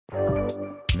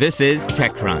This is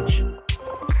TechCrunch.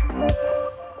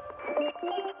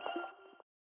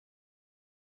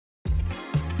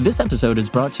 This episode is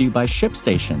brought to you by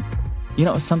ShipStation. You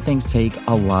know, some things take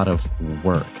a lot of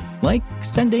work, like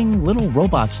sending little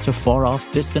robots to far-off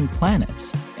distant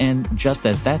planets. And just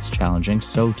as that's challenging,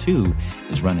 so too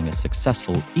is running a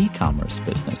successful e-commerce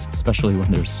business, especially when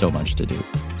there's so much to do.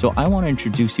 So I want to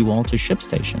introduce you all to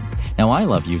ShipStation. Now, I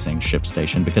love using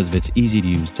ShipStation because of its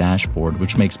easy-to-use dashboard,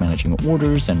 which makes managing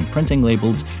orders and printing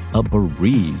labels a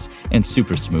breeze and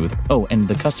super smooth. Oh, and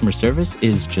the customer service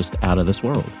is just out of this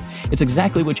world. It's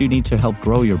exactly what you need to help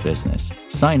grow your business.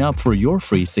 Sign up for your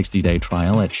free 60-day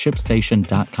trial at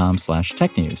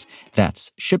shipstation.com/technews.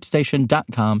 That's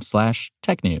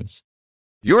shipstation.com/technews.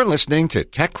 You're listening to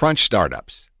TechCrunch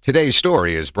Startups. Today's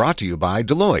story is brought to you by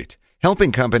Deloitte,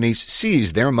 helping companies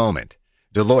seize their moment.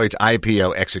 Deloitte's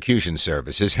IPO execution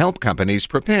services help companies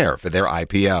prepare for their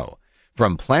IPO.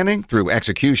 From planning through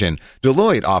execution,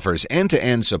 Deloitte offers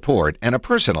end-to-end support and a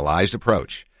personalized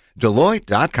approach.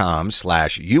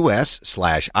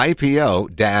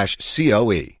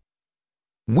 Deloitte.com/US/IPO-COE.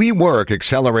 WeWork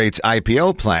accelerates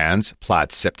IPO plans,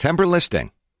 plots September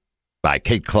listing. By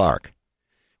Kate Clark.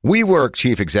 WeWork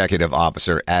Chief Executive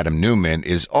Officer Adam Neumann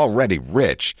is already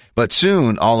rich, but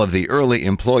soon all of the early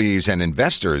employees and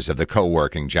investors of the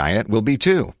co-working giant will be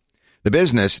too. The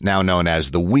business, now known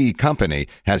as the We Company,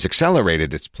 has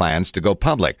accelerated its plans to go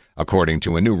public, according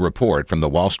to a new report from the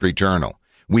Wall Street Journal.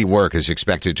 WeWork is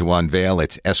expected to unveil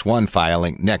its S-1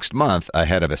 filing next month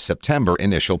ahead of a September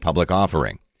initial public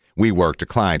offering. WeWork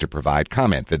declined to provide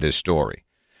comment for this story.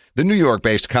 The New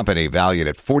York-based company, valued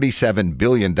at $47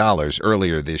 billion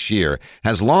earlier this year,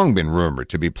 has long been rumored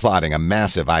to be plotting a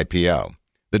massive IPO.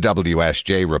 The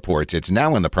WSJ reports it's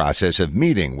now in the process of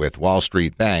meeting with Wall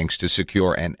Street banks to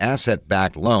secure an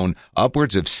asset-backed loan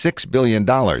upwards of $6 billion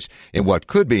in what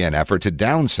could be an effort to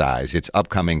downsize its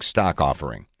upcoming stock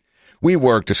offering.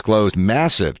 WeWork disclosed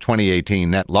massive 2018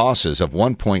 net losses of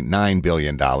 $1.9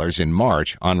 billion in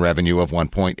March on revenue of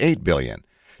 $1.8 billion.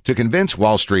 To convince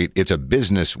Wall Street it's a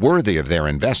business worthy of their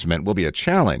investment will be a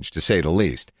challenge, to say the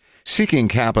least. Seeking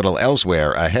capital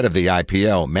elsewhere ahead of the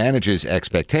IPO manages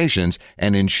expectations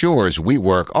and ensures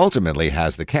WeWork ultimately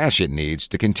has the cash it needs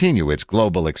to continue its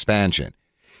global expansion.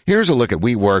 Here's a look at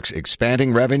WeWork's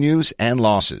expanding revenues and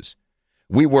losses.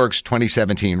 WeWork's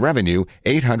 2017 revenue,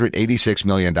 $886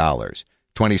 million.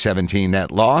 2017 net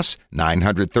loss,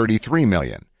 $933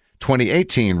 million.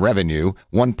 2018 revenue,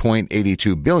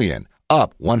 $1.82 billion.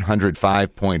 Up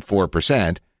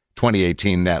 105.4%,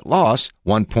 2018 net loss,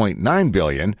 $1.9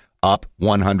 billion, up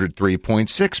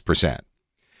 103.6%.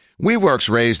 WeWork's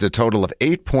raised a total of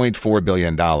 $8.4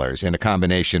 billion in a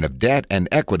combination of debt and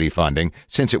equity funding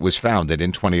since it was founded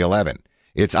in 2011.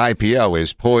 Its IPO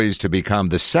is poised to become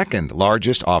the second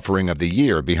largest offering of the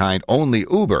year behind only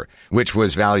Uber, which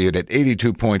was valued at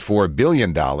 $82.4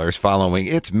 billion following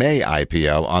its May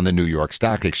IPO on the New York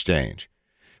Stock Exchange.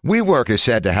 WeWork is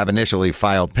said to have initially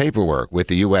filed paperwork with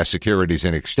the U.S. Securities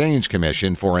and Exchange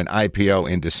Commission for an IPO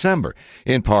in December,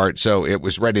 in part so it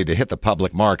was ready to hit the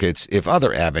public markets if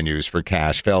other avenues for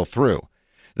cash fell through.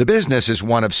 The business is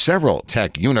one of several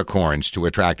tech unicorns to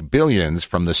attract billions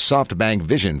from the SoftBank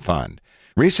Vision Fund.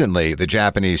 Recently, the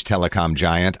Japanese telecom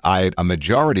giant eyed a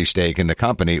majority stake in the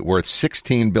company worth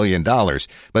 $16 billion,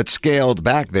 but scaled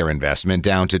back their investment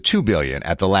down to $2 billion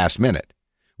at the last minute.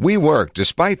 WeWork,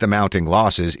 despite the mounting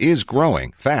losses, is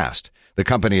growing fast. The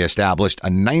company established a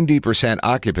 90%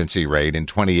 occupancy rate in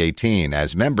 2018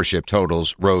 as membership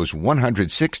totals rose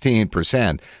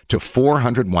 116% to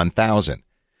 401,000.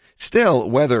 Still,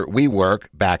 whether WeWork,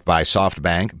 backed by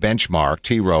SoftBank, Benchmark,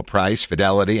 T. Rowe Price,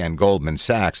 Fidelity, and Goldman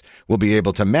Sachs, will be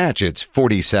able to match its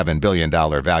 $47 billion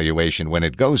valuation when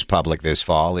it goes public this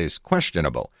fall is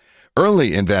questionable.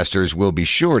 Early investors will be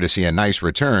sure to see a nice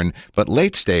return, but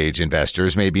late-stage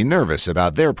investors may be nervous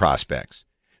about their prospects.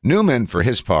 Neumann, for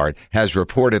his part, has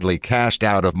reportedly cashed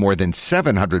out of more than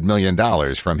 $700 million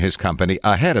from his company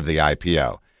ahead of the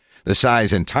IPO. The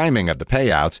size and timing of the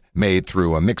payouts, made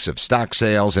through a mix of stock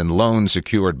sales and loans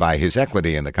secured by his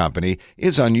equity in the company,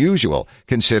 is unusual,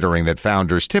 considering that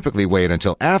founders typically wait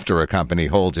until after a company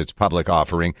holds its public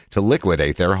offering to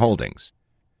liquidate their holdings.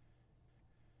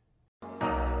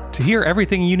 To hear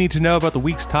everything you need to know about the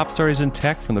week's top stories in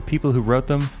tech from the people who wrote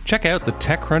them, check out the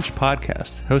TechCrunch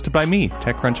podcast, hosted by me,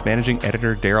 TechCrunch managing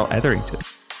editor Daryl Etherington.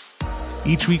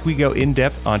 Each week we go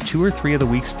in-depth on 2 or 3 of the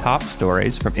week's top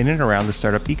stories from in and around the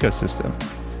startup ecosystem.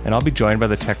 and I'll be joined by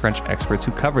the TechCrunch experts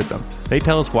who covered them. They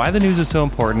tell us why the news is so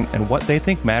important and what they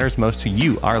think matters most to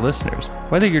you, our listeners,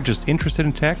 whether you're just interested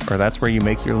in tech or that's where you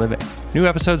make your living. New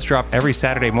episodes drop every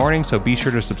Saturday morning, so be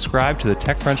sure to subscribe to the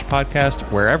TechCrunch podcast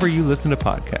wherever you listen to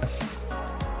podcasts.